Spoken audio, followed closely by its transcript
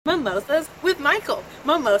Mimosas with Michael.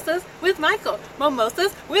 Mimosas with Michael.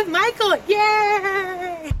 Mimosas with Michael.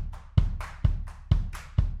 Yay!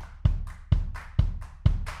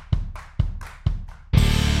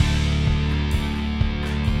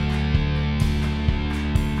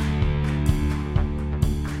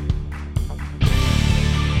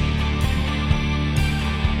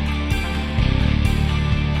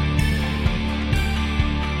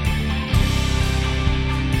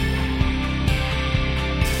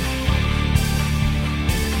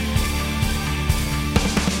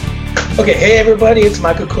 Okay, hey everybody, it's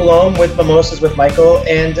Michael Coulombe with Mimosas with Michael,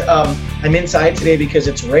 and I'm inside today because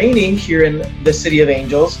it's raining here in the City of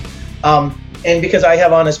Angels, and because I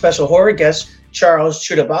have on a special horror guest, Charles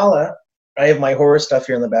Chudabala. I have my horror stuff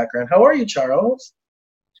here in the background. How are you, Charles?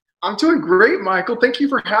 I'm doing great, Michael. Thank you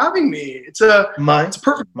for having me. It's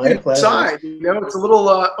perfect outside. It's a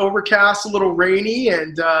little overcast, a little rainy,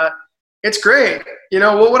 and it's great.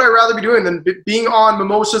 What would I rather be doing than being on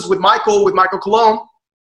Mimosas with Michael Coulombe?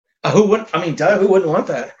 Who wouldn't want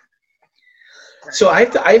that? So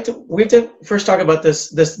we have to first talk about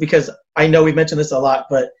this because I know we've mentioned this a lot,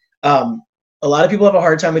 but a lot of people have a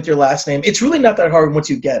hard time with your last name. It's really not that hard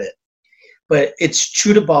once you get it, but it's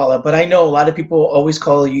Chudabala. But I know a lot of people always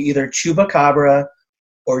call you either Chupacabra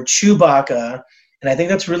or Chewbacca, and I think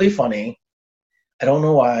that's really funny. I don't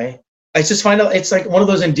know why. I just find out it's like one of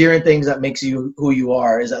those endearing things that makes you who you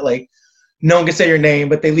are. Is that like no one can say your name,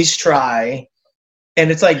 but they at least try. And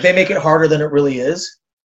it's like they make it harder than it really is.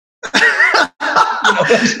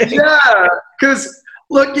 Yeah, because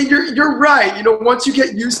look, you're right. Once you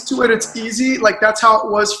get used to it, it's easy. Like that's how it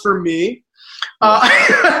was for me.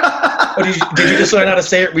 Did you just learn how to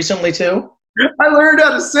say it recently too? I learned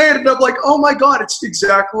how to say it, and I'm like, oh my god, it's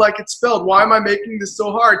exactly like it's spelled. Why am I making this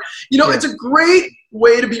so hard? It's a great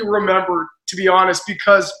way to be remembered, to be honest,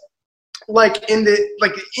 because like in the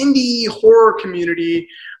indie horror community.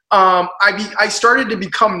 I started to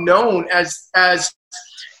become known as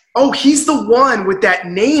he's the one with that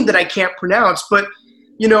name that I can't pronounce, but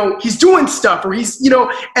he's doing stuff, or he's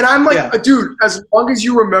and I'm like, dude, as long as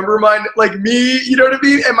you remember mine, like me, you know what I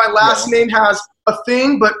mean? And my last name has a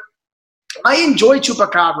thing, but I enjoy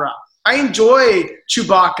Chupacabra. I enjoy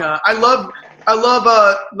Chewbacca. I love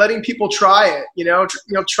letting people try it,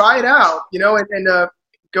 try it out, and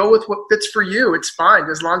go with what fits for you. It's fine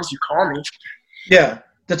as long as you call me. Yeah.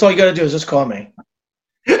 That's all you got to do is just call me.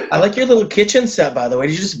 I like your little kitchen set, by the way.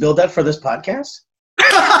 Did you just build that for this podcast?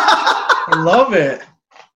 I love it.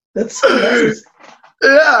 That's so nice.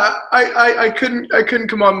 Yeah, I couldn't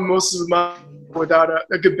come on Mimosas without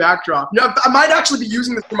a good backdrop. I might actually be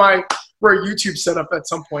using this for a YouTube setup at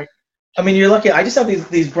some point. I mean, you're lucky. I just have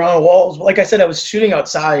these brown walls. Like I said, I was shooting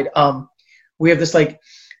outside. We have this like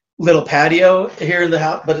little patio here in the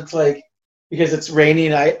house, but it's like, because it's rainy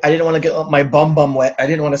and I didn't want to get my bum wet. I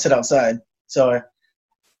didn't want to sit outside.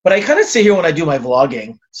 But I kind of sit here when I do my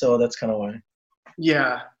vlogging. So that's kind of why.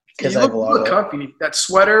 Yeah. You look comfy. That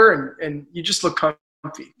sweater and you just look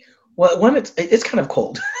comfy. Well, when it's kind of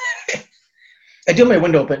cold. I do have my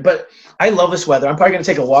window open, but I love this weather. I'm probably going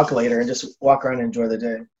to take a walk later and just walk around and enjoy the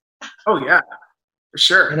day. Oh yeah, for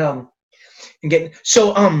sure.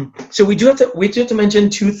 So we do have to mention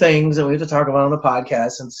two things that we have to talk about on the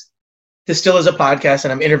podcast, since this still is a podcast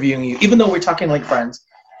and I'm interviewing you, even though we're talking like friends.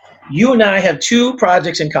 You and I have two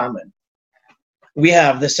projects in common. We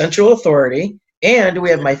have The Central Authority, and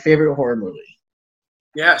we have my favorite horror movie.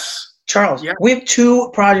 Yes. Charles, we have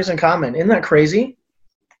two projects in common. Isn't that crazy?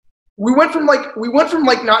 We went from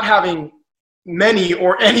not having many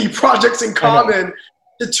or any projects in common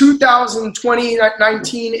to 2020,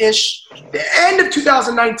 19-ish, the end of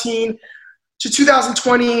 2019 to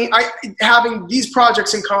 2020, having these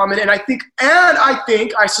projects in common, and I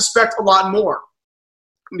suspect a lot more,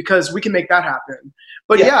 because we can make that happen.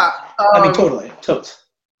 But totally.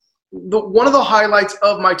 One of the highlights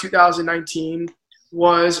of my 2019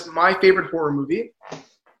 was my favorite horror movie,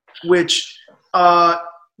 which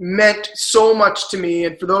meant so much to me.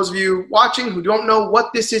 And for those of you watching who don't know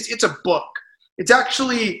what this is, it's a book. It's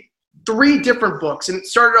actually 3 different books, and it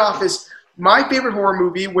started off as my favorite horror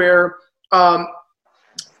movie, where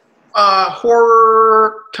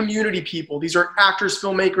horror community people. These are actors,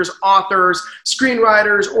 filmmakers, authors,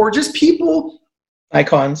 screenwriters, or just people.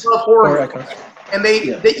 Icons. Of horror icons. And they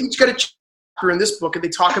each get a chapter in this book, and they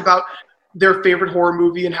talk about their favorite horror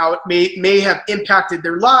movie and how it may have impacted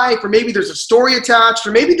their life, or maybe there's a story attached,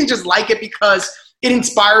 or maybe they just like it because it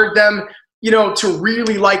inspired them, to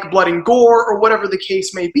really like blood and gore, or whatever the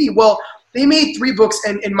case may be. Well, they made 3 books,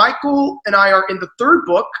 and Michael and I are in the 3rd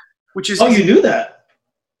book, which is... Oh, you knew that?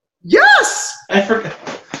 Yes! I forgot.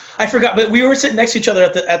 I forgot, but we were sitting next to each other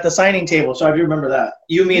at the signing table, so I do remember that.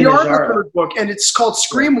 You, me, and We are the Najara. third book, and it's called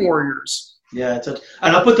Scream Warriors. Yeah,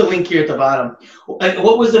 and I'll put the link here at the bottom. And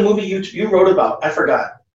what was the movie you wrote about? I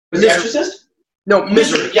forgot. Was it Misery. Exorcist? No,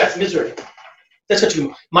 Misery. Yes, Misery. That's what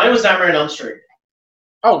you. Mine was Nightmare on Elm Street.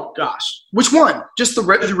 Oh gosh, which one? Just the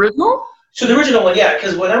original? So the original one, yeah,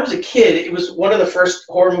 because when I was a kid, it was one of the first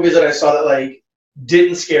horror movies that I saw that like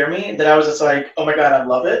didn't scare me. That I was just like, oh my god, I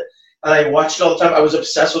love it, and I watched it all the time. I was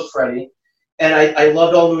obsessed with Freddy, and I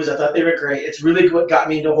loved all the movies. I thought they were great. It's really what got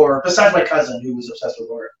me into horror. Besides my cousin, who was obsessed with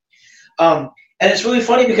horror. And it's really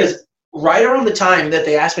funny because right around the time that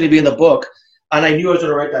they asked me to be in the book, and I knew I was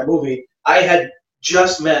going to write that movie, I had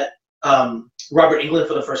just met Robert Englund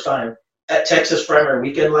for the first time at Texas Primary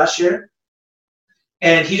Weekend last year.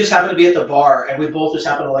 And he just happened to be at the bar, and we both just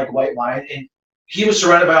happened to like white wine. And he was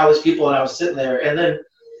surrounded by all these people, and I was sitting there. And then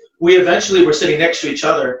we eventually were sitting next to each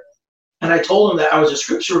other, and I told him that I was a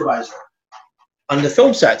script supervisor on the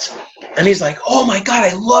film sets. And he's like, oh my God,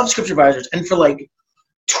 I love script supervisors. And for like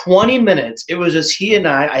 20 minutes, it was just he and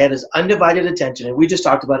I had his undivided attention, and we just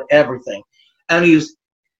talked about everything. And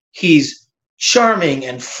he's charming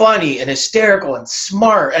and funny and hysterical and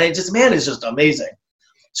smart, and man is just amazing.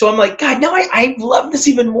 So I'm like, God, now I love this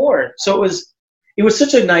even more. So it was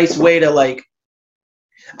such a nice way to like.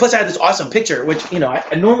 Plus, I had this awesome picture, which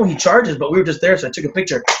I normally he charges, but we were just there, so I took a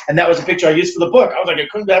picture, and that was a picture I used for the book. I was like, it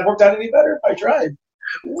couldn't have worked out any better if I tried.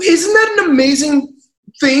 Isn't that an amazing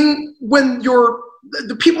thing when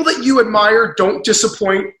the people that you admire don't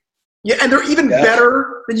disappoint? Yeah, and they're even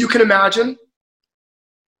better than you can imagine.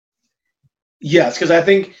 Yes, because I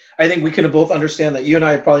think we can both understand that you and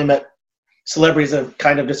I have probably met celebrities that have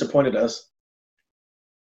kind of disappointed us.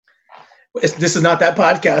 This is not that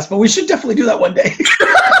podcast, but we should definitely do that one day.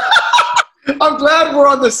 I'm glad we're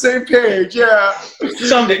on the same page. Yeah.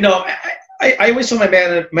 Someday. No, I always tell my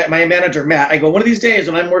manager, Matt, I go, one of these days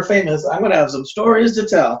when I'm more famous, I'm going to have some stories to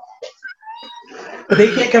tell. But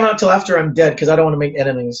they can't come out till after I'm dead because I don't want to make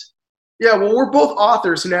enemies. Yeah, well, we're both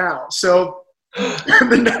authors now, so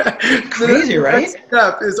crazy, right? Next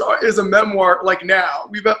step is a memoir. Like now,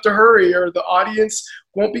 we've got to hurry, or the audience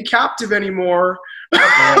won't be captive anymore.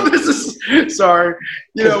 This is sorry.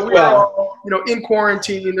 We're all in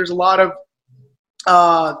quarantine. There's a lot of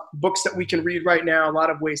books that we can read right now. A lot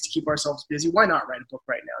of ways to keep ourselves busy. Why not write a book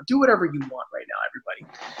right now? Do whatever you want right now, everybody.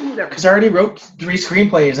 Because I already wrote 3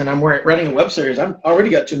 screenplays, and I'm writing a web series. I've already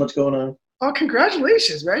got too much going on. Oh,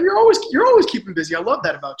 congratulations, man! You're always keeping busy. I love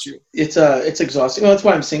that about you. It's exhausting. Well, that's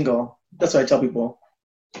why I'm single. That's what I tell people.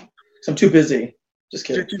 'Cause I'm too busy. Just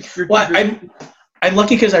kidding. Well, I'm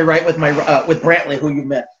lucky because I write with with Brantley, who you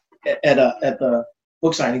met at the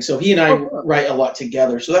book signing. So he and I write a lot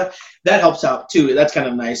together. So that helps out too. That's kind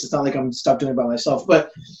of nice. It's not like I'm stuck doing it by myself.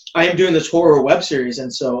 But I am doing this horror web series,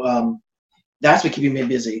 and so that's what keeping me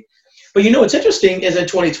busy. But what's interesting is in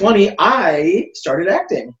 2020 I started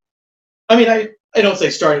acting. I mean, I don't say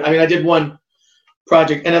started. I mean, I did one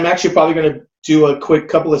project, and I'm actually probably going to do a quick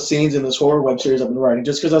couple of scenes in this horror web series I've been writing,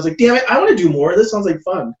 just because I was like, damn it, I want to do more. This sounds like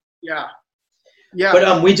fun. Yeah.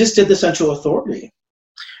 But we just did The Central Authority.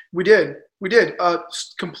 We did.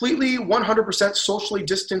 Completely 100% socially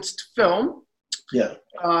distanced film. Yeah.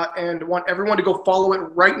 And want everyone to go follow it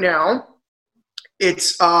right now.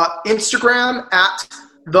 It's Instagram at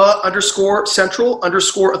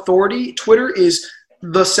 _Central_Authority. Twitter is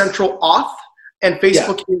The Central Auth, and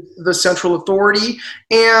Facebook is The Central Authority.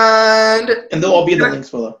 And they'll all be in the links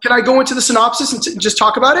below. Can I go into the synopsis and just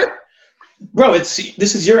talk about it? Bro, this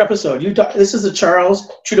is your episode. This is the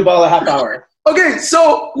Charles Trudabala half hour. Okay,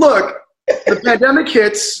 so look, the pandemic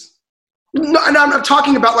hits, and I'm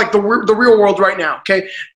talking about like the real world right now. Okay,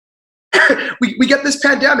 we get this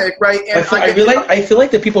pandemic, right? And I feel like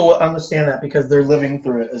the people will understand that because they're living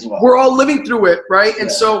through it as well. We're all living through it, right?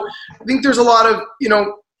 And so I think there's a lot of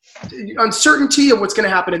uncertainty of what's going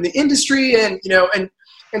to happen in the industry, and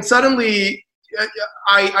suddenly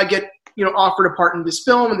I get offered a part in this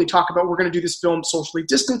film, and they talk about we're going to do this film socially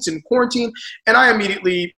distanced in quarantine, and I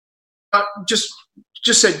immediately just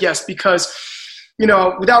said yes, because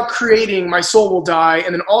without creating, my soul will die.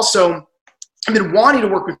 And then also I've been wanting to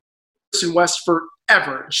work with Kristen West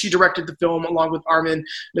forever. She directed the film along with Armin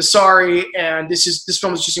Nassari, and this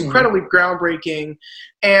film is just incredibly groundbreaking.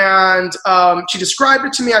 And she described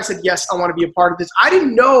it to me. I said, yes, I want to be a part of this. I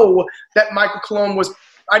didn't know that Michael Colomb was.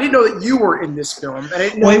 I didn't know that you were in this film.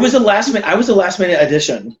 It was a last minute. I was a last minute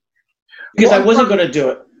addition because I wasn't going to do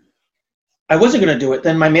it.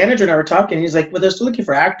 Then my manager and I were talking. And he's like, "Well, they're still looking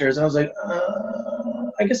for actors," and I was like,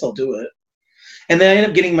 "I guess I'll do it." And then I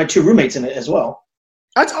ended up getting my 2 roommates in it as well.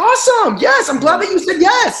 That's awesome. Yes, I'm glad that you said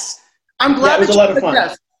yes. I'm glad it was a lot of fun.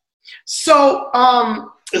 Yes. So,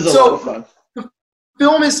 It's a lot of fun.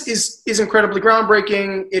 Film is incredibly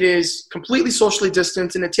groundbreaking. It is completely socially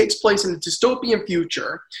distanced, and it takes place in a dystopian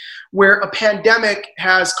future where a pandemic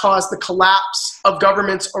has caused the collapse of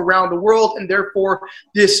governments around the world, and therefore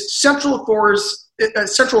this central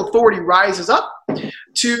authority rises up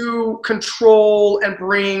to control and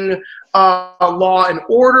bring law and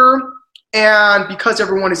order. And because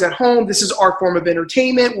everyone is at home, this is our form of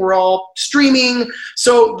entertainment. We're all streaming.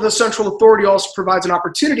 So the central authority also provides an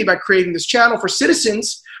opportunity by creating this channel for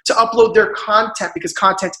citizens to upload their content, because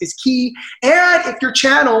content is key. And if your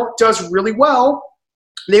channel does really well,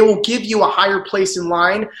 they will give you a higher place in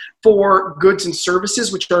line for goods and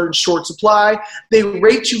services, which are in short supply. They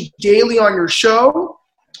rate you daily on your show.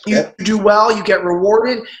 You do well, you get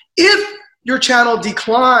rewarded. If your channel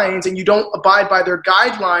declines and you don't abide by their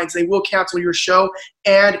guidelines, they will cancel your show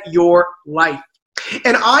and your life.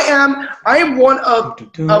 And I am one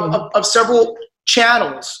of several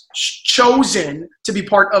channels chosen to be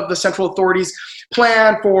part of the Central Authority's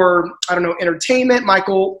plan for, I don't know, entertainment.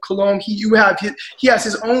 Michael Colomb, he has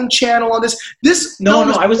his own channel on this. No,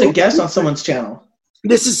 I was a guest on someone's channel.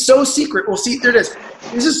 This is so secret. Well, see, there it is.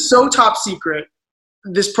 This is so top secret,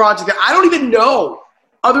 this project, that I don't even know,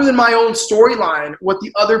 other than my own storyline, what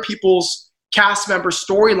the other people's cast member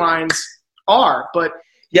storylines are. But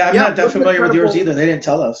yeah, I'm not that familiar with yours either. They didn't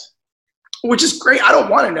tell us. Which is great. I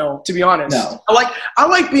don't want to know, to be honest. No. I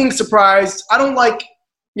like being surprised. I don't like,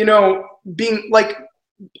 being like,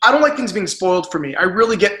 I don't like things being spoiled for me. I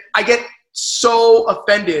get so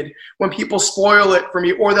offended when people spoil it for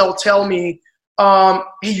me, or they'll tell me,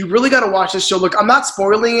 hey, you really got to watch this show. Look, I'm not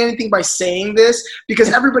spoiling anything by saying this, because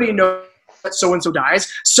everybody knows that so-and-so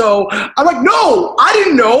dies. So I'm like, no, I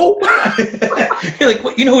didn't know. You're like,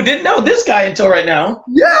 well, you know who didn't know? This guy until right now.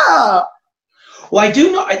 Yeah. Well, I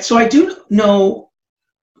do know. So I do know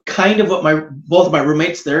kind of what both of my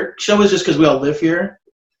roommates, their show is, just because we all live here.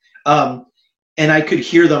 And I could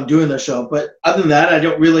hear them doing the show. But other than that, I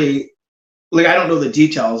don't really, I don't know the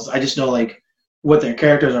details. I just know, what their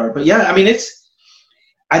characters are. But yeah, I mean,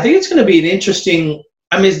 I think it's going to be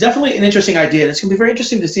it's definitely an interesting idea. It's going to be very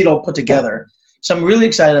interesting to see it all put together. So I'm really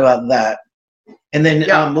excited about that. And then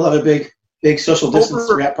we'll have a big social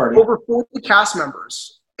distance rap party. Over 40 cast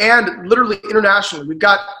members. And literally internationally. We've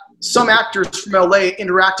got some actors from LA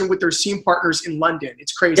interacting with their scene partners in London.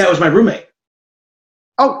 It's crazy. Yeah, it was my roommate.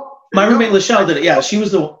 Oh. My roommate, Lachelle, did it. Yeah, she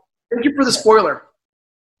was the one. Thank you for the spoiler.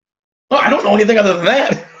 Oh, I don't know anything other than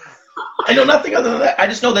that. I know nothing other than that. I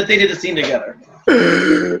just know that they did a scene together.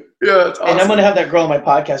 Yeah, it's awesome. And I'm going to have that girl on my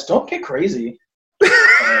podcast. Don't get crazy. But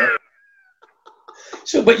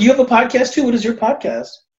you have a podcast too. What is your podcast?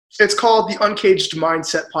 It's called the Uncaged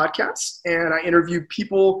Mindset Podcast, and I interview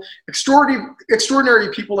people,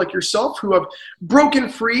 extraordinary people like yourself, who have broken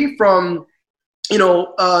free from,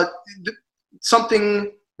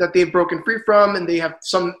 something that they've broken free from, and they have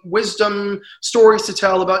some wisdom stories to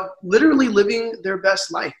tell about literally living their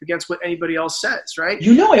best life against what anybody else says, right?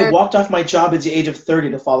 I walked off my job at the age of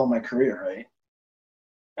 30 to follow my career, right?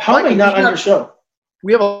 How am I not on your show?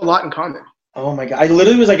 We have a lot in common. Oh my God. I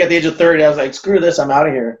literally was at the age of 30. I was like, screw this. I'm out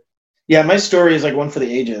of here. Yeah, my story is one for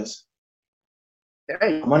the ages.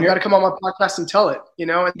 Hey, you got to come on my podcast and tell it,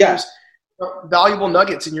 and there's valuable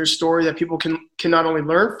nuggets in your story that people can not only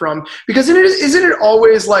learn from, because isn't it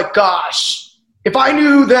always gosh, if I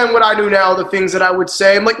knew then what I knew now, the things that I would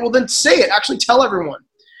say, I'm like, well, then say it. Actually tell everyone.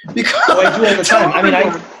 Because I do all the time.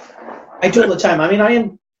 I do all the time. I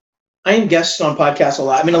am guests on podcasts a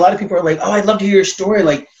lot. I mean, a lot of people are like, oh, I'd love to hear your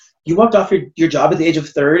story. You walked off your job at the age of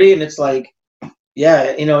 30, and it's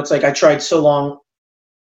it's I tried so long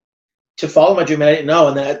to follow my dream, and I didn't know.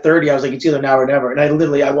 And then at 30, I was like, it's either now or never. And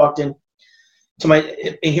I walked in to my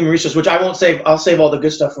human resource, which I won't save. I'll save all the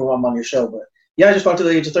good stuff for when I'm on your show. But yeah, I just walked to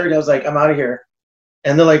the age of 30. I was like, I'm out of here.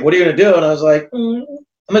 And they're like, what are you going to do? And I was like, I'm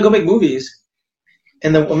going to go make movies.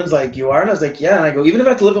 And the woman's like, you are? And I was like, yeah. And I go, even if I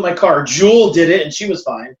have to live in my car, Jewel did it, and she was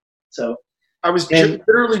fine. So I was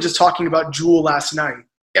literally just talking about Jewel last night.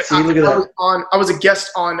 See, look at that. I was a guest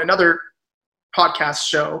on another podcast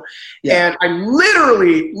show, and I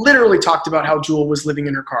literally talked about how Jewel was living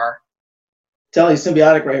in her car. Tell you,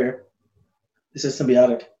 symbiotic right here. This is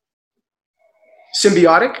symbiotic.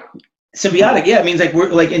 Symbiotic? Symbiotic, yeah. It means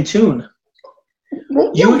we're in tune.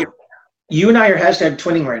 Well, you and I are hashtag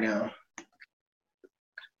twinning right now.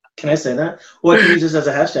 Can I say that? Well, I can use this as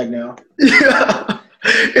a hashtag now. Yeah.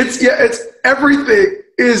 It's everything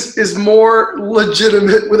is more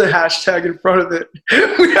legitimate with a hashtag in front of it.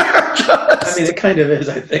 I mean, it kind of is,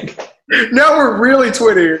 I think. Now we're really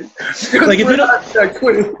twitting. If you don't, hashtag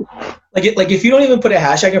twitting. Like if you don't even put a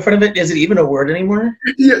hashtag in front of it, is it even a word anymore?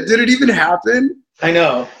 Yeah, did it even happen? I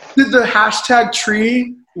know. Did the hashtag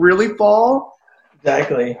tree really fall?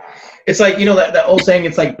 Exactly. It's like, that old saying,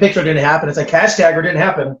 it's like picture didn't happen. It's like hashtag or didn't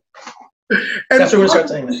happen. And that's what we're going to start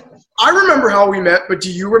saying that. I remember how we met, but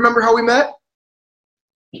do you remember how we met?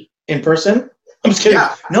 In person? I'm just kidding.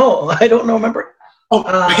 Yeah. No, I don't remember. Oh,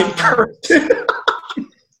 in person.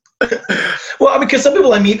 Well, because some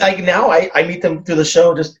people I meet, like now I meet them through the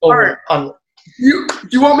show just over on. Do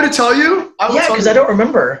you want me to tell you? Yeah, because I don't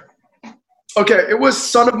remember. Okay, it was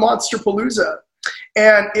Son of Monster Palooza.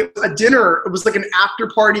 And it was a dinner. It was like an after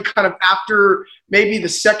party, kind of after maybe the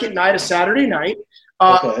second night of Saturday night.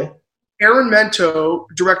 Okay. Aaron Mento,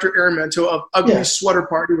 director Aaron Mento of Ugly Sweater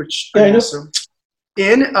Party, which I I'm know. also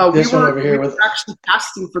in. We were actually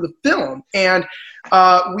casting for the film. And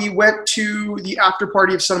we went to the after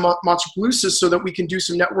party of Son of Monster Palooza so that we can do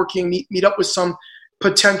some networking, meet up with some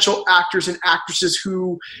potential actors and actresses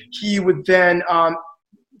who he would then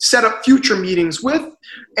set up future meetings with.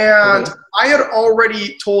 And I had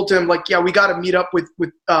already told him, like, yeah, we got to meet up with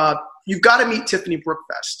you've got to meet Tiffany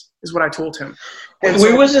Brookfest, is what I told him. And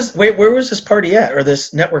where was this party at, or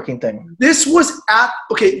this networking thing? This was at,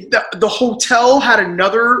 the hotel had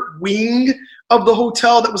another wing of the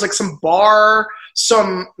hotel that was like some bar,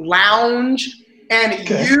 some lounge, and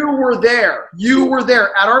you were there. You were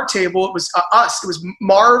there at our table. It was us. It was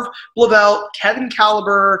Marv Blavel, Kevin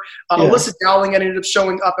Caliber, Alyssa Dowling ended up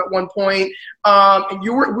showing up at one point. And we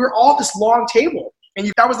were all at this long table.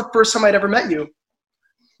 And that was the first time I'd ever met you.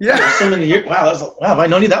 Yeah. So many years. Wow, have I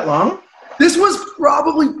known you that long? This was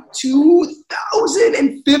probably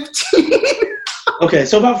 2015. Okay,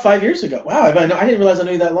 so about 5 years ago. Wow, I didn't realize I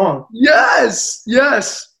knew you that long. Yes.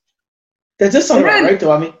 That does sound right,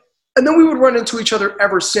 though. I mean, and then we would run into each other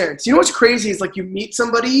ever since. You know what's crazy is like you meet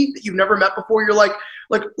somebody that you've never met before. You're like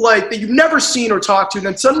that you've never seen or talked to. And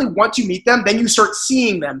then suddenly once you meet them, then you start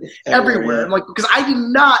seeing them everywhere. Yeah. I'm like, because I did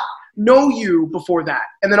not know you before that.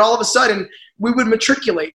 And then all of a sudden we would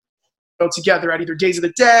matriculate together at either Days of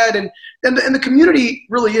the Dead. And the community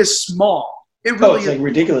really is small. It really it's is. like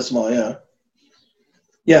ridiculous small. Yeah.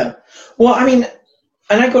 Yeah. Well, I mean,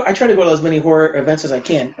 and I try to go to as many horror events as I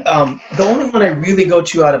can. The only one I really go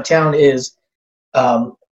to out of town is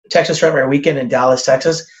Texas Frightmare Weekend in Dallas,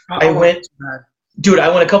 Texas. I went a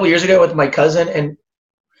couple years ago with my cousin, and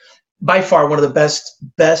by far one of the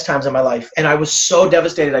best times of my life. And I was so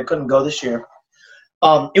devastated I couldn't go this year.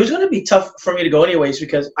 It was going to be tough for me to go anyways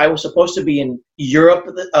because I was supposed to be in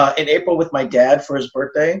Europe in April with my dad for his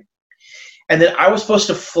birthday. And then I was supposed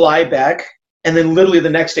to fly back and then literally the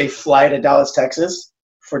next day fly to Dallas, Texas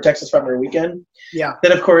for Texas Frightmare Weekend. Yeah.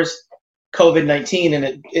 Then, of course, COVID-19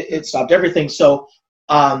 and it stopped everything. So,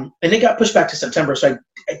 and it got pushed back to September. So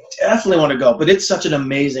I definitely want to go. But it's such an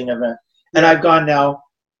amazing event. And I've gone now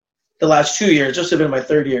the last 2 years, just have been my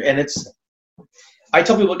third year. And I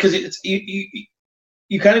tell people, because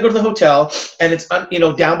you kind of go to the hotel and it's,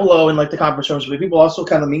 down below in like the conference rooms, but people also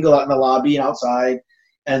kind of mingle out in the lobby and outside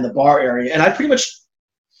and the bar area. And I pretty much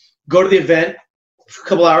go to the event for a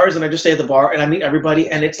couple hours and I just stay at the bar and I meet everybody.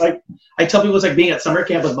 And it's like, I tell people it's like being at summer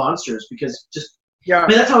camp with monsters because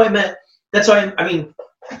that's how I met. That's why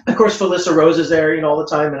of course, Felissa Rose is there, all the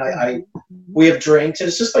time. And we have drinks and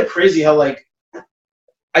it's just like crazy how like,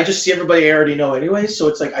 I just see everybody I already know anyway. So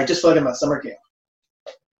it's like, I just feel like I'm at summer camp,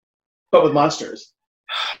 but with monsters.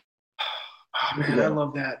 Oh man, I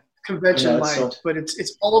love that convention life, but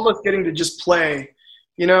it's all of us getting to just play,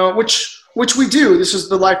 which we do. This is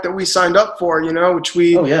the life that we signed up for, which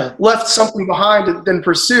we left something behind and then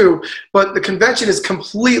pursue. But the convention is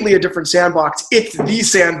completely a different sandbox. It's the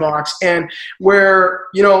sandbox, and where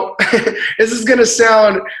this is gonna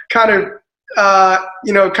sound kind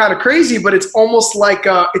of crazy, but it's almost like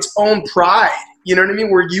its own pride. You know what I mean?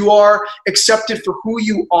 Where you are accepted for who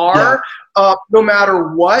you are, no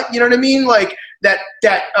matter what. You know what I mean? Like that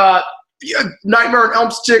Nightmare on Elm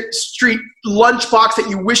Street lunchbox that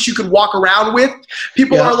you wish you could walk around with.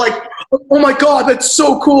 People are like, "Oh my God, that's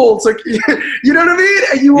so cool!" It's like, you know what I mean?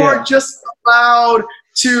 And you are just allowed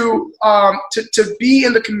to be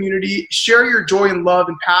in the community, share your joy and love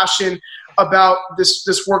and passion about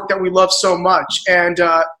this work that we love so much, and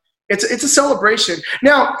it's a celebration.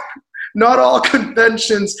 Now, not all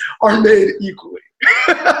conventions are made equally.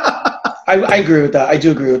 I agree with that. I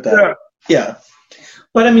do agree with that. Yeah.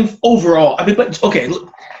 But overall,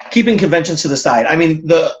 keeping conventions to the side.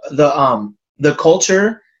 The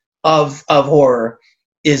culture of horror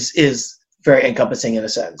is very encompassing in a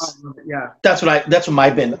sense. That's what my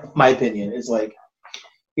opinion is like,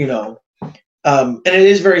 and it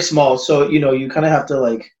is very small. So, you kind of have to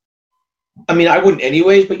like, I wouldn't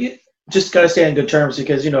anyways, but just got to stay on good terms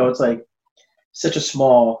because, it's like such a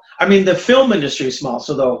small, I mean, the film industry is small.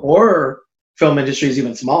 So the horror film industry is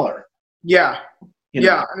even smaller. Yeah.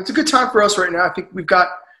 Yeah. And it's a good time for us right now. I think we've got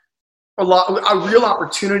a real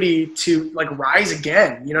opportunity to like rise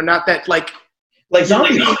again, not that like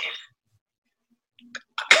zombies.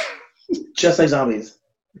 Just like zombies.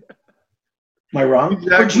 Am I wrong?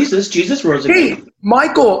 Exactly. Or Jesus rose again. Hey,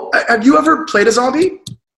 Michael, have you ever played a zombie?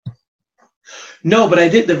 No, but I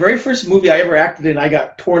did. The very first movie I ever acted in, I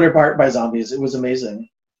got torn apart by zombies. It was amazing.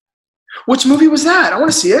 Which movie was that? I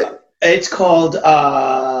want to see it. It's called,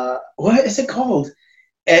 what is it called?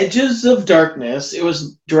 Edges of Darkness. It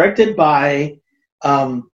was directed by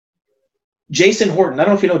Jason Horton. I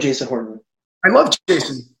don't know if you know Jason Horton. I love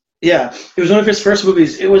Jason. Yeah, it was one of his first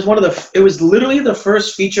movies. It was literally the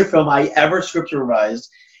first feature film I ever script revised,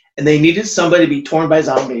 and they needed somebody to be torn by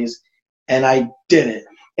zombies, and I did it.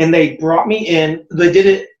 And they brought me in. They did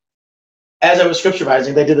it as I was script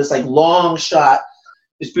revising. They did this like long shot,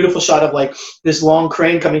 this beautiful shot of like this long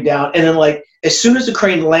crane coming down, and then like as soon as the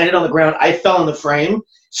crane landed on the ground, I fell in the frame,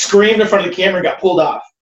 screamed in front of the camera, and got pulled off.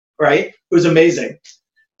 Right? It was amazing.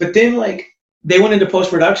 But then like they went into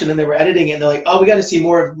post-production and they were editing it, and they're like, oh, we got to see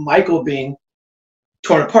more of Michael being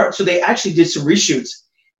torn apart. So they actually did some reshoots,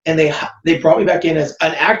 and they brought me back in as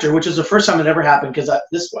an actor, which was the first time it ever happened because I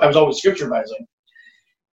was always script revising.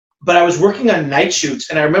 But I was working on night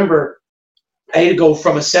shoots, and I remember I had to go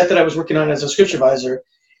from a set that I was working on as a script supervisor.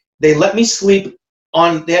 They let me sleep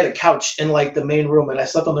they had a couch in like the main room, and I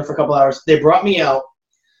slept on there for a couple hours. They brought me out,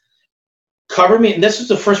 covered me, and this was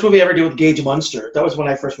the first movie I ever did with Gage Munster. That was when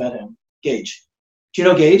I first met him. Gage. Do you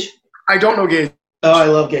know Gage? I don't know Gage. Oh, I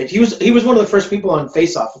love Gage. He was one of the first people on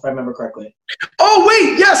Face Off, if I remember correctly. Oh,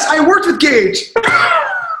 wait, yes, I worked with Gage.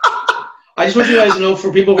 I just want you guys to know,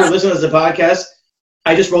 for people who are listening to the podcast,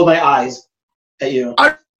 I just rolled my eyes at you.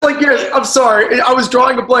 Yes, I'm sorry. I was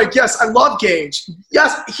drawing a blank. Yes, I love Gage.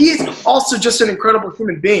 Yes, he's also just an incredible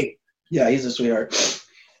human being. Yeah, he's a sweetheart.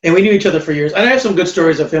 And we knew each other for years. And I have some good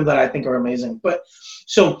stories of him that I think are amazing. But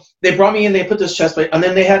so they brought me in, they put this chest plate, and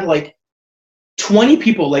then they had like 20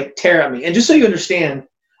 people like tear at me. And just so you understand,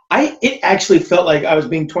 it actually felt like I was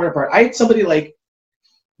being torn apart. I had somebody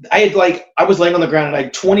I was laying on the ground and I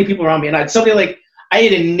had 20 people around me, and I had somebody I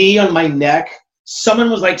had a knee on my neck. Someone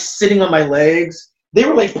was like sitting on my legs. They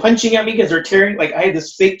were like punching at me because they're tearing. Like I had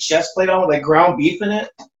this fake chest plate on with like ground beef in it,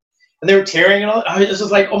 and they were tearing it all. I was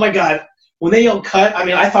just like, oh my God. When they yelled cut, I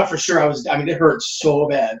mean, I thought for sure it hurt so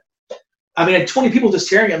bad. I mean, I had 20 people just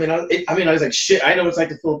tearing. I was like, shit, I know what it's like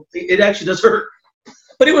to feel. It actually does hurt.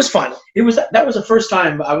 But it was fun. That was the first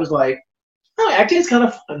time I was like, oh, acting is kind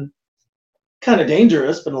of fun. Kind of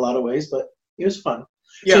dangerous, but in a lot of ways, but it was fun.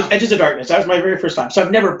 Yeah. So Edges of Darkness, that was my very first time. So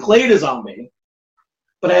I've never played a zombie,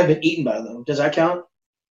 but I have been eaten by them. Does that count?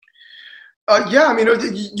 Yeah, I mean,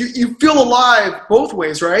 you feel alive both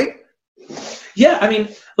ways, right? Yeah, I mean,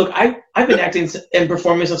 look, I've been acting and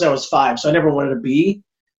performing since I was 5, so I never wanted to be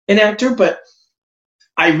an actor, but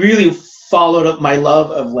I really followed up my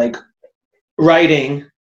love of like writing,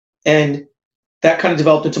 and that kind of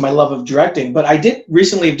developed into my love of directing. But I did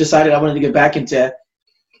recently decided I wanted to get back into,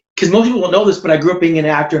 because most people won't know this, but I grew up being an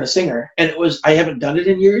actor and a singer, and I haven't done it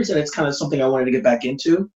in years, and it's kind of something I wanted to get back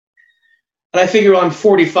into. And I figure, well, I'm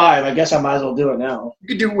 45. I guess I might as well do it now. You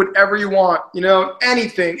can do whatever you want,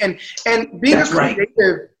 anything. And being a creative,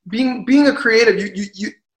 being a creative,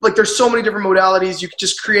 you like there's so many different modalities. You could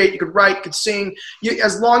just create. You could write. You could sing.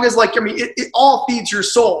 As long as it all feeds your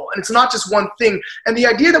soul, and it's not just one thing. And the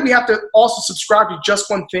idea that we have to also subscribe to just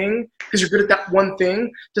one thing because you're good at that one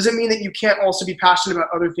thing doesn't mean that you can't also be passionate about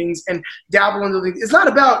other things and dabble into things. It's not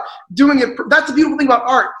about doing it. That's the beautiful thing about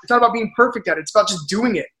art. It's not about being perfect at it. It's about just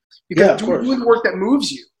doing it. Because doing the work that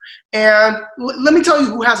moves you. And let me tell you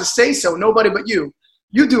who has a say-so. Nobody but you.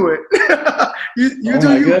 You do it. you oh do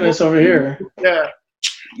my you. Goodness, over here. Yeah.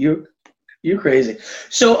 You're crazy.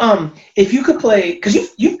 So if you could play,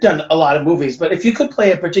 because you've done a lot of movies, but if you could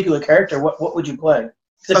play a particular character, what would you play?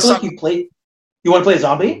 Because I feel like you want to play a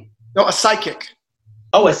zombie? No, a psychic.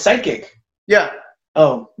 Oh, a psychic. Yeah.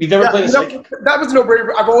 Oh, you've never played a psychic? That was a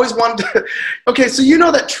no-brainer. I've always wanted to. Okay, so you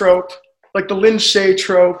know that trope, like the Lin Shaye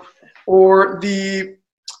trope, or the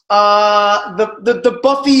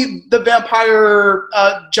Buffy the Vampire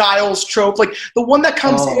Giles trope, like the one that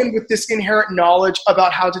comes in with this inherent knowledge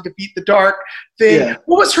about how to defeat the dark thing. Yeah.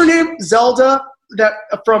 What was her name? Zelda, that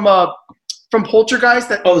from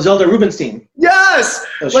Poltergeist. Zelda Rubinstein. Yes,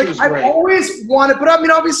 I've always wanted, but I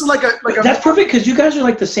mean, obviously, that's perfect because you guys are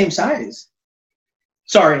like the same size.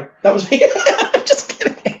 Sorry, that was me. I'm just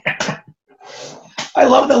kidding. I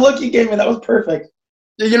love the look you gave me. That was perfect.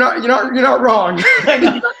 You're not wrong. You're not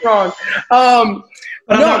wrong.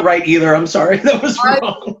 But I'm not right either. I'm sorry. That was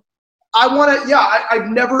wrong. I want to, yeah, I've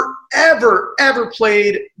never, ever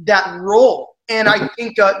played that role. And I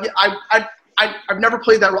think I've never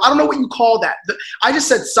played that role. I don't know what you call that. I just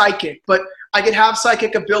said psychic, but I could have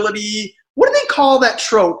psychic ability. What do they call that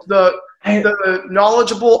trope? The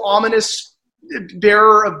knowledgeable, ominous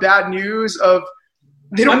bearer of bad news of,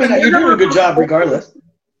 they don't, you're doing a good job regardless.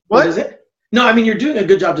 What is it? No, I mean, you're doing a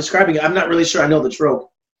good job describing it. I'm not really sure I know the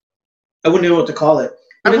trope. I wouldn't know what to call it.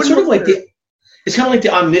 But it's sort of like it's kind of like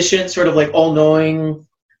the omniscient, sort of like all-knowing.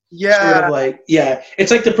 Yeah. Sort of like, yeah.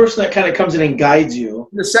 It's like the person that kind of comes in and guides you.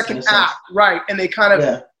 The second act, right. And they kind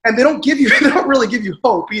of, and they don't really give you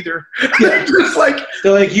hope either. Yeah.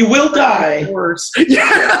 They're like, you will die. Worse.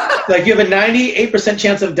 Yeah. Like, you have a 98%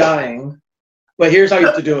 chance of dying, but here's how you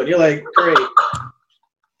have to do it. You're like, great.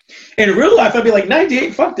 In real life, I'd be like,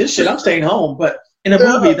 98, fuck this shit, I'm staying home. But in a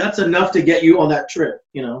movie, that's enough to get you on that trip,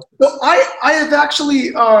 you know? So I have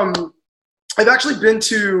actually, I've actually been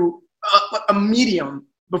to a medium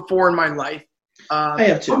before in my life. I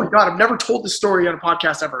have too. Oh my God, I've never told this story on a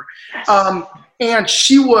podcast ever. And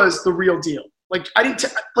she was the real deal. Like I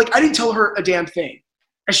didn't tell her a damn thing.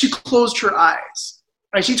 And she closed her eyes.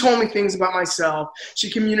 And she told me things about myself.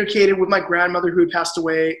 She communicated with my grandmother who had passed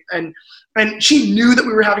away. And she knew that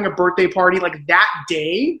we were having a birthday party like that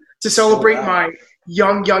day to celebrate my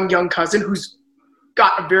young cousin who's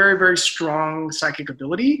got a very, very strong psychic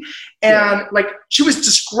ability. And like she was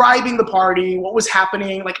describing the party, what was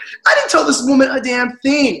happening. Like I didn't tell this woman a damn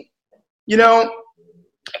thing, you know?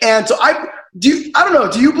 And so I don't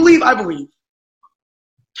know. Do you believe? I believe.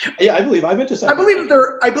 Yeah, I believe. I believe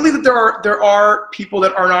that there are people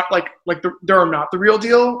that are not they're not the real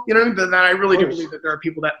deal. You know what I mean? But then I really do believe that there are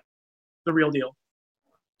people that the real deal.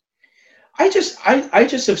 I just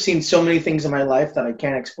have seen so many things in my life that I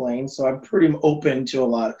can't explain, so I'm pretty open to a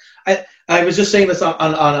lot. I was just saying this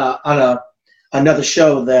on another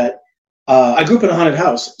show that I grew up in a haunted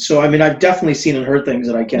house, so I mean I've definitely seen and heard things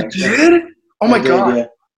that I can't explain. You did? Oh my God. Yeah.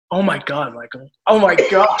 Oh my God, Michael. Oh my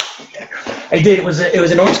God. I did. It was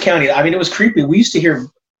in Orange County. I mean, it was creepy. We used to hear.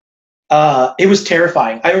 It was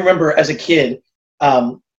terrifying. I remember as a kid,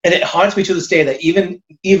 and it haunts me to this day that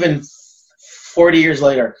even 40 years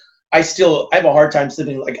later, I have a hard time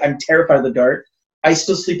sleeping. Like I'm terrified of the dark. I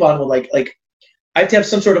still sleep on with like I have to have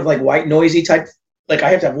some sort of like white noisy type. Like I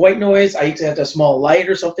have to have white noise. I have to have a small light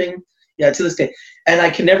or something. Yeah, to this day, and I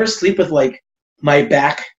can never sleep with like my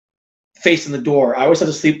back facing the door. I always have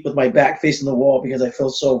to sleep with my back facing the wall because I feel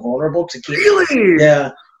so vulnerable. Really?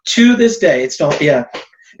 Yeah. To this day, it's not. Yeah,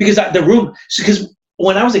 because because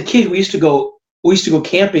when I was a kid, we used to go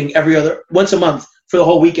camping once a month for the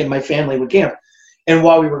whole weekend. My family would camp, and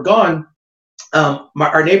while we were gone,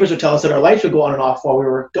 our neighbors would tell us that our lights would go on and off while we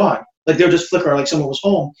were gone. Like they would just flicker like someone was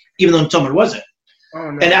home, even though someone wasn't.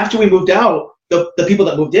 Oh, no. And after we moved out, the people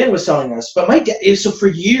that moved in was telling us. But my dad, so for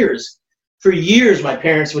years, my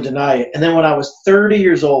parents would deny it. And then when I was 30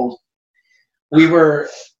 years old, we were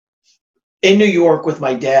in New York with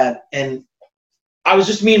my dad, and I was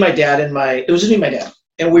just me and my dad, and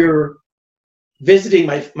we were visiting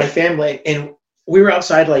my family, and we were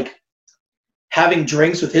outside like having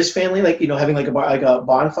drinks with his family, like, you know, having like a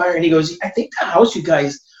bonfire. And he goes, I think the house you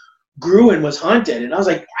guys grew in was haunted. And I was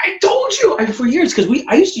like, I told you for years, because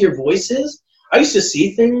I used to hear voices. I used to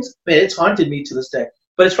see things, but it's haunted me to this day.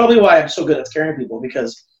 But it's probably why I'm so good at scaring people,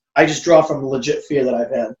 because I just draw from legit fear that I've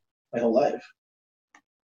had my whole life.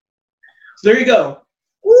 So there you go.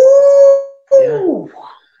 Woo! Yeah.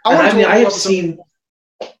 I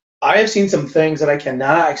have seen some things that I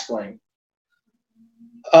cannot explain.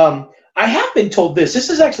 I have been told this. This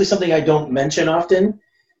is actually something I don't mention often.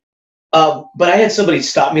 But I had somebody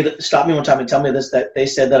stop me one time and tell me this, that they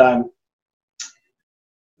said that I'm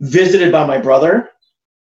visited by my brother.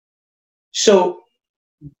 So,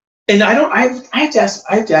 and I have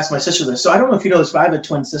to ask my sister this. So I don't know if you know this, but I have a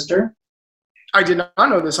twin sister. I did not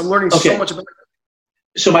know this. I'm learning so much about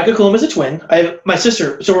it. So Michael Coulomb is a twin. I have my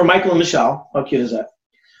sister. So we're Michael and Michelle. How cute is that?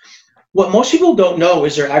 What most people don't know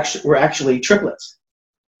is we're actually triplets.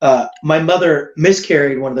 My mother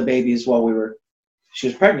miscarried one of the babies while she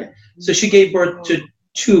was pregnant. So she gave birth to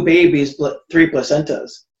 2 babies, 3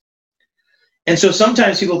 placentas. And so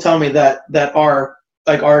sometimes people tell me that the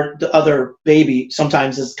other baby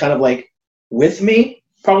sometimes is kind of like with me,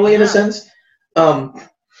 probably in a sense.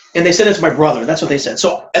 And they said it's my brother. That's what they said.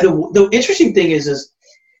 So the interesting thing is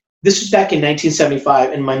this was back in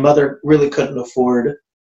 1975, and my mother really couldn't afford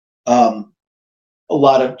a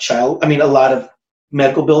lot of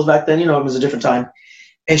medical bills back then. You know, it was a different time.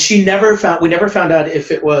 And we never found out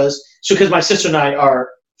if it was, so because my sister and I are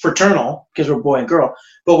fraternal, because we're boy and girl,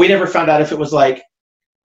 but we never found out if it was like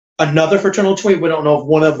another fraternal twin. We don't know if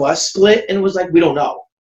one of us split, and it was like, we don't know.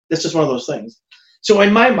 It's just one of those things. So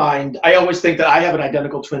in my mind, I always think that I have an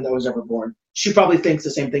identical twin that was ever born. She probably thinks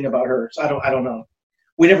the same thing about her. So I don't know.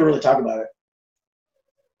 We never really talk about it.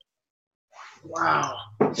 Wow.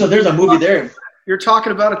 So there's a movie there. You're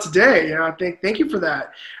talking about it today. Thank you for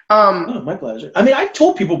that. Oh, my pleasure. I mean, I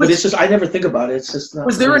told people, but it's just I never think about it. It's just not.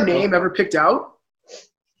 Was there a name ever picked out?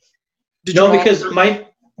 No, because my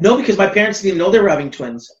parents didn't even know they were having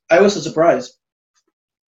twins. I was a surprise.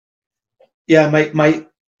 Yeah,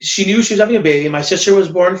 she knew she was having a baby. My sister was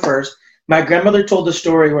born first. My grandmother told the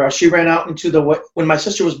story where she ran out when my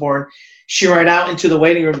sister was born, she ran out into the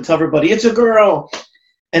waiting room to tell everybody, it's a girl.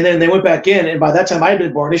 And then they went back in, and by that time I had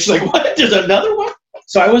been born. And she's like, what? There's another one?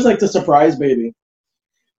 So I was like the surprise baby.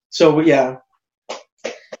 So, yeah.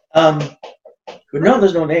 But no,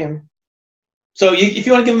 there's no name. So if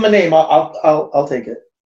you want to give him a name, I'll take it.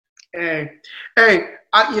 Hey,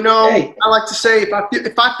 I like to say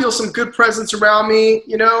if I feel some good presence around me,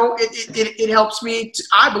 it helps me.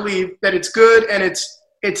 I believe that it's good and it's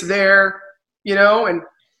there, and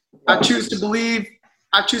I choose to believe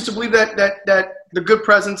that the good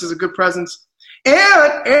presence is a good presence,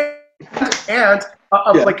 and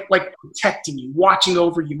like protecting you, watching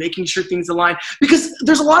over you, making sure things align. Because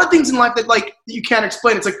there's a lot of things in life that like you can't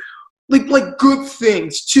explain. It's like good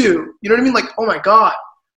things too. You know what I mean? Like, oh my God.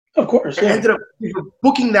 Of course. Yeah. I ended up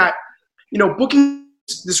booking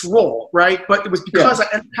this role, right? But it was because I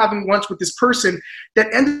ended up having lunch with this person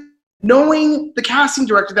that ended up knowing the casting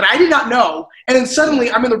director that I did not know. And then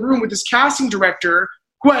suddenly I'm in the room with this casting director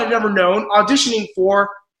who I had never known, auditioning for,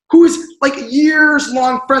 who is like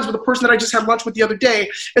years-long friends with the person that I just had lunch with the other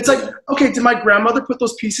day. It's like, okay, did my grandmother put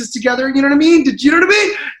those pieces together? You know what I mean?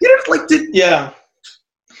 Yeah.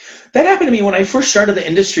 That happened to me when I first started the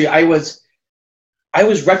industry. I was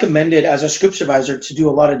recommended as a script supervisor to do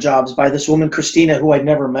a lot of jobs by this woman, Christina, who I'd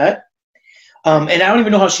never met. And I don't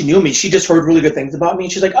even know how she knew me. She just heard really good things about me.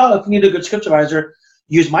 And she's like, oh, if you need a good script supervisor,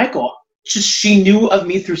 use Michael. She knew of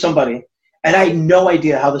me through somebody. And I had no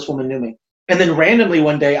idea how this woman knew me. And then randomly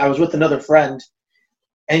one day I was with another friend.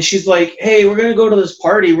 And she's like, hey, we're going to go to this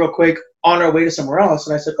party real quick on our way to somewhere else.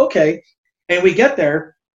 And I said, okay. And we get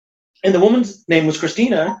there. And the woman's name was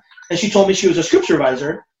Christina. And she told me she was a script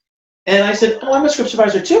supervisor. And I said, oh, I'm a script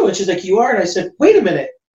supervisor too. And she's like, you are? And I said, wait a minute.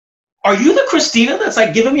 Are you the Christina that's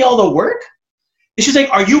like giving me all the work? And she's like,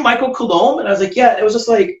 are you Michael Colomb? And I was like, yeah. It was just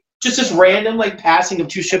like, this random like passing of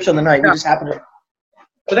two ships on the night. We just happened to.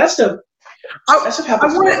 But that's the. I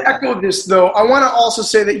want to echo this though. I want to also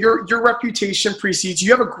say that your reputation precedes.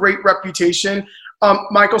 You have a great reputation,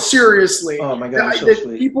 Michael. Seriously. Oh my God, so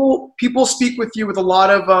sweet. People speak with you with a lot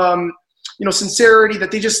of sincerity,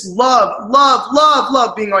 that they just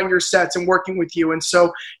love being on your sets and working with you. And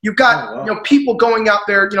so you've got people going out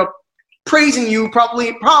there, praising you,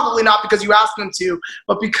 probably not because you asked them to,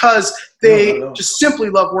 but because they just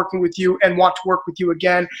simply love working with you and want to work with you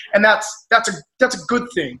again. And that's a good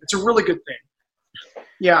thing. It's a really good thing.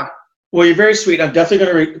 Yeah. Well, you're very sweet. I'm definitely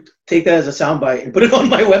going to take that as a soundbite and put it on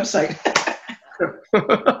my website.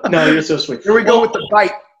 No, you're so sweet. Here we go with the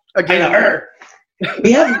bite again.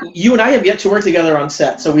 You and I have yet to work together on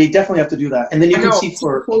set, so we definitely have to do that. And then you can see it's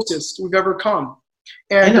the closest we've ever come.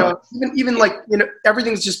 And even like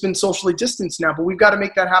everything's just been socially distanced now, but we've got to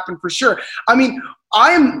make that happen for sure. I mean,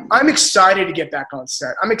 I'm excited to get back on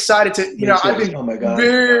set. I'm excited to I've been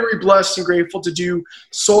very blessed and grateful to do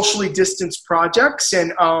socially distanced projects,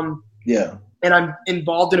 and and I'm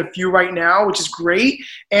involved in a few right now, which is great.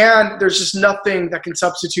 And there's just nothing that can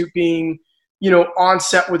substitute being on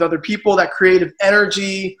set with other people, that creative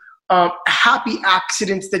energy, happy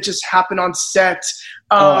accidents that just happen on set.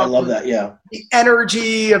 I love that. Yeah. The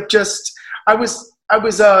energy of just, I was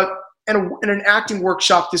in an acting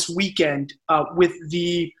workshop this weekend with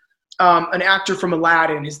an actor from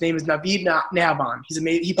Aladdin. His name is Naveed Nahban.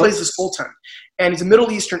 He plays the Sultan, and he's a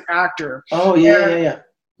Middle Eastern actor. Oh yeah.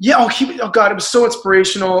 Yeah. Oh God, it was so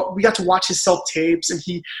inspirational. We got to watch his self-tapes, and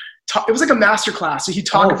it was like a master class. So he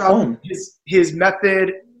talked about his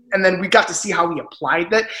method, and then we got to see how he applied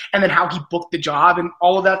that, and then how he booked the job and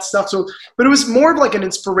all of that stuff. So, but it was more of like an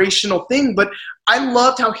inspirational thing. But I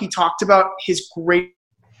loved how he talked about his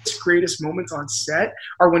greatest moments on set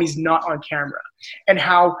are when he's not on camera, and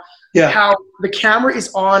how the camera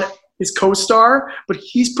is on his co-star, but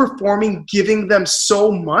he's performing, giving them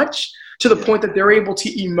so much to the point that they're able to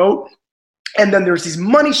emote. And then there's these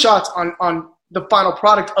money shots on the final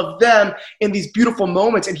product of them in these beautiful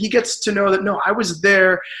moments. And he gets to know that, no, I was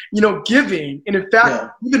there, giving. And in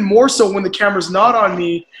fact, even more so when the camera's not on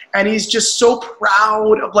me, and he's just so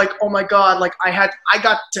proud of like, oh my God, like I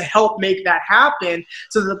got to help make that happen,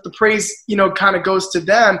 so that the praise, kind of goes to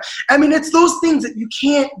them. I mean, it's those things that you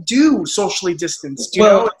can't do socially distanced, you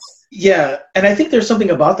know? Yeah. And I think there's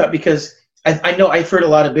something about that, because I know I've heard a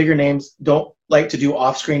lot of bigger names don't like to do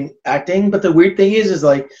off-screen acting, but the weird thing is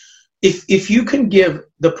like, if you can give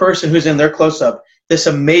the person who's in their close-up this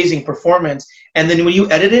amazing performance, and then when you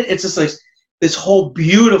edit it, it's just like this whole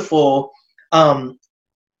beautiful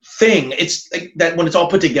thing. It's like that when it's all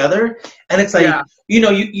put together, and it's like, you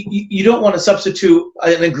don't want to substitute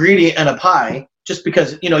an ingredient in a pie just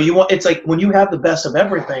because, you want, it's like when you have the best of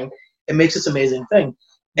everything, it makes this amazing thing.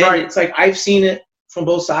 And it's like, I've seen it from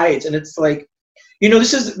both sides, and it's like,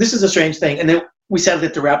 this is a strange thing. And then we sadly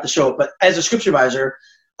have to wrap the show, but as a script supervisor,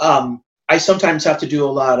 I sometimes have to do a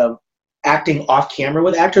lot of acting off camera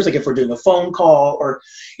with actors, like if we're doing a phone call, or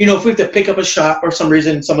if we have to pick up a shot or some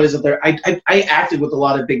reason somebody isn't there. I acted with a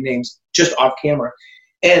lot of big names just off camera,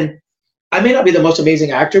 and I may not be the most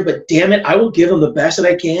amazing actor, but damn it, I will give them the best that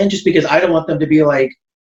I can, just because I don't want them to be like,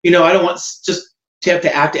 I don't want just to have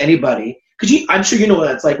to act to anybody. Because I'm sure you know what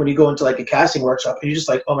it's like when you go into like a casting workshop and you're just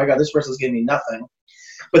like, oh my God, this person's giving me nothing.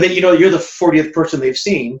 But then you're the 40th person they've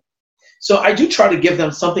seen. So I do try to give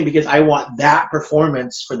them something, because I want that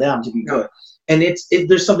performance for them to be good. And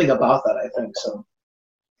there's something about that, I think. So,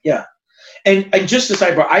 yeah. And just a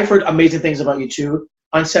sidebar, I've heard amazing things about you too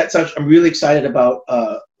on set. So I'm really excited about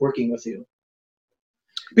working with you,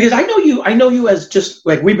 because I know you as just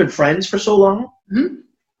like, we've been friends for so long,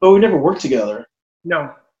 but we never worked together.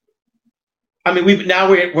 No. I mean,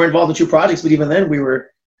 we're involved in 2 projects, but even then we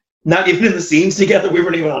were not even in the scenes together. We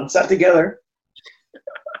weren't even on set together.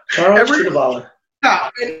 Yeah,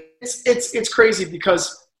 it's crazy,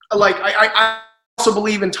 because like I also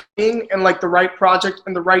believe in timing and like the right project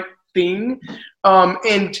and the right thing,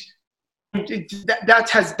 and that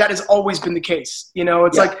has always been the case.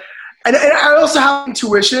 It's like, and I also have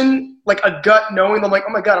intuition, like a gut knowing. I'm like,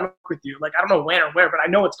 oh my God, I'm gonna work with you. Like I don't know when or where, but I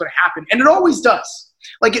know it's going to happen, and it always does.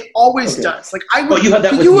 Like it always does. Like I. Well, you had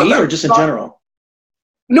that with me, or just in general?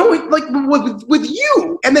 No, like with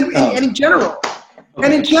you, and then and in general. Okay.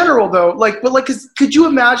 And in general, though, could you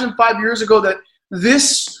imagine 5 years ago that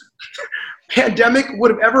this pandemic would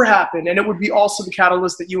have ever happened, and it would be also the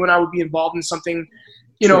catalyst that you and I would be involved in something,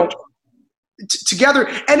 together?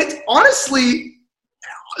 And it's honestly,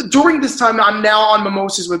 during this time, I'm now on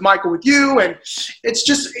Mimosas with Michael, with you, and it's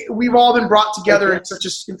just, we've all been brought together in such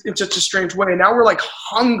a strange way. And now we're like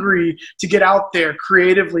hungry to get out there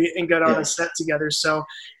creatively and get on a set together. So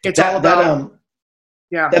it's all about.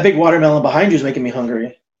 That big watermelon behind you is making me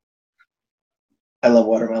hungry. I love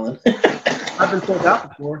watermelon. I've been told that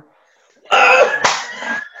before.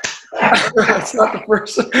 That's not the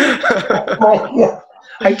first.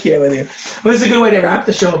 I can't with you. But it's a good way to wrap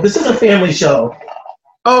the show. This is a family show.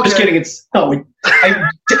 Oh, just kidding. I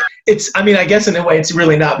guess in a way it's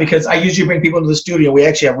really not, because I usually bring people to the studio. We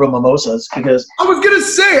actually have real mimosas, because I was gonna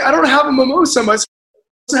say I don't have a mimosa. I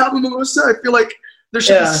have a mimosa. I feel like there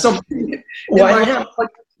should be something in my hand. Like,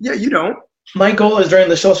 you don't. My goal is during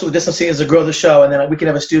the social distancing is to grow the show, and then we can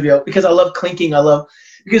have a studio, because I love clinking.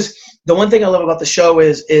 Because the one thing I love about the show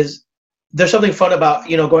is there's something fun about,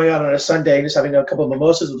 going out on a Sunday and just having a couple of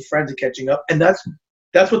mimosas with friends and catching up. And that's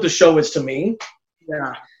what the show is to me.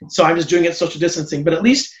 Yeah. So I'm just doing it social distancing, but at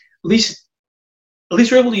least we're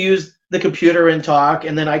able to use the computer and talk.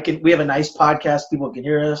 And then we have a nice podcast. People can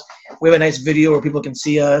hear us. We have a nice video where people can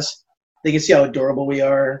see us. They can see how adorable we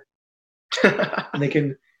are. And they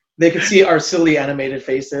can see our silly animated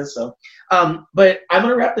faces. So, but I'm going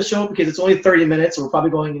to wrap the show because it's only 30 minutes. So we're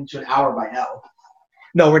probably going into an hour by now.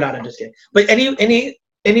 No, we're not. I'm just kidding. But any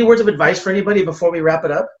words of advice for anybody before we wrap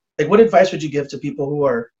it up? Like, what advice would you give to people who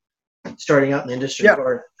are starting out in the industry?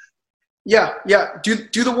 Yeah.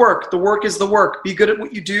 Do the work. The work is the work. Be good at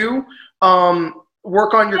what you do.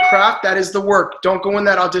 Work on your craft. That is the work. Don't go in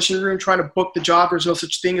that audition room trying to book the job. There's no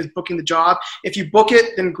such thing as booking the job. If you book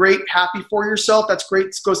it, then great. Happy for yourself. That's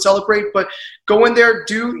great. Go celebrate. But go in there.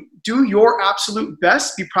 Do your absolute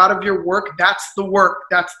best. Be proud of your work. That's the work.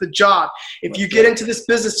 That's the job. If you get into this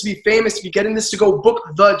business to be famous, if you get in this to go book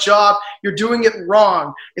the job, you're doing it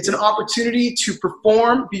wrong. It's an opportunity to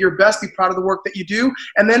perform, be your best, be proud of the work that you do,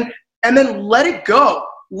 and then let it go.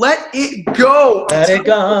 Let it go. Let it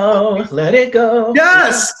go. Let it go.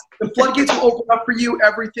 Yes. The floodgates will open up for you.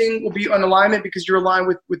 Everything will be on alignment because you're aligned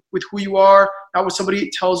with who you are, not what somebody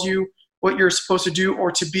tells you what you're supposed to do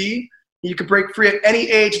or to be. You can break free at any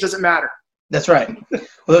age. It doesn't matter. That's right.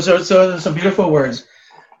 Well, those are some beautiful words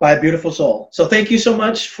by a beautiful soul. So thank you so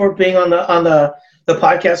much for being on the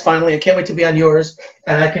podcast finally. I can't wait to be on yours,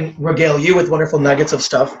 and I can regale you with wonderful nuggets of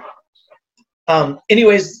stuff.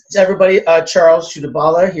 Anyways, everybody, Charles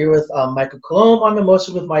Shudabala here with Michael Colomb on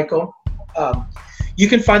Mimosas with Michael. You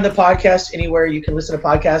can find the podcast anywhere you can listen to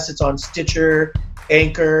podcasts. It's on Stitcher,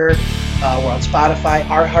 Anchor, we're on Spotify,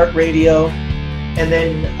 iHeartRadio, and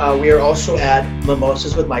then we are also at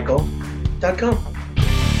mimosaswithmichael.com.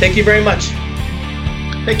 Thank you very much.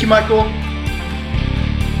 Thank you, Michael.